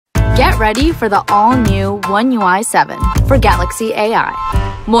Get ready for the all-new One UI 7 for Galaxy AI.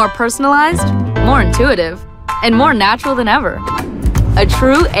 More personalized, more intuitive, and more natural than ever. A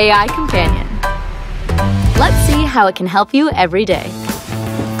true AI companion. Let's see how it can help you every day.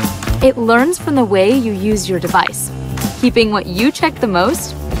 It learns from the way you use your device, keeping what you check the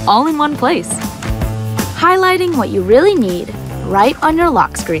most all in one place. Highlighting what you really need right on your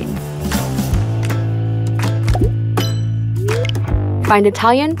lock screen. Find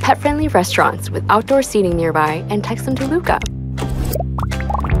Italian, pet-friendly restaurants with outdoor seating nearby and text them to Luca.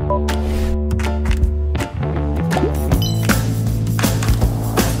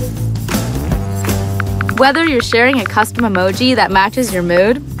 Whether you're sharing a custom emoji that matches your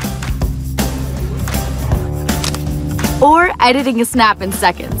mood, or editing a snap in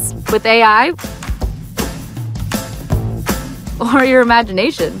seconds with AI, or your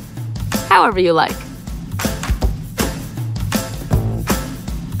imagination, however you like.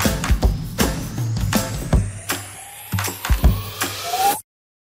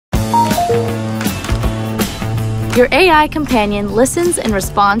 Your AI companion listens and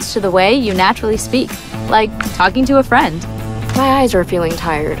responds to the way you naturally speak, like talking to a friend. My eyes are feeling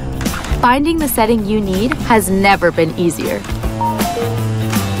tired. Finding the setting you need has never been easier.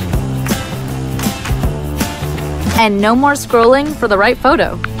 And no more scrolling for the right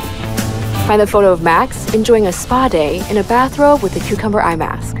photo. Find the photo of Max enjoying a spa day in a bathrobe with a cucumber eye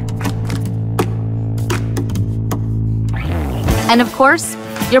mask. And of course,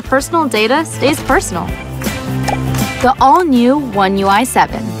 your personal data stays personal. The all-new One UI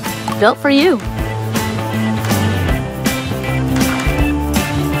 7, built for you.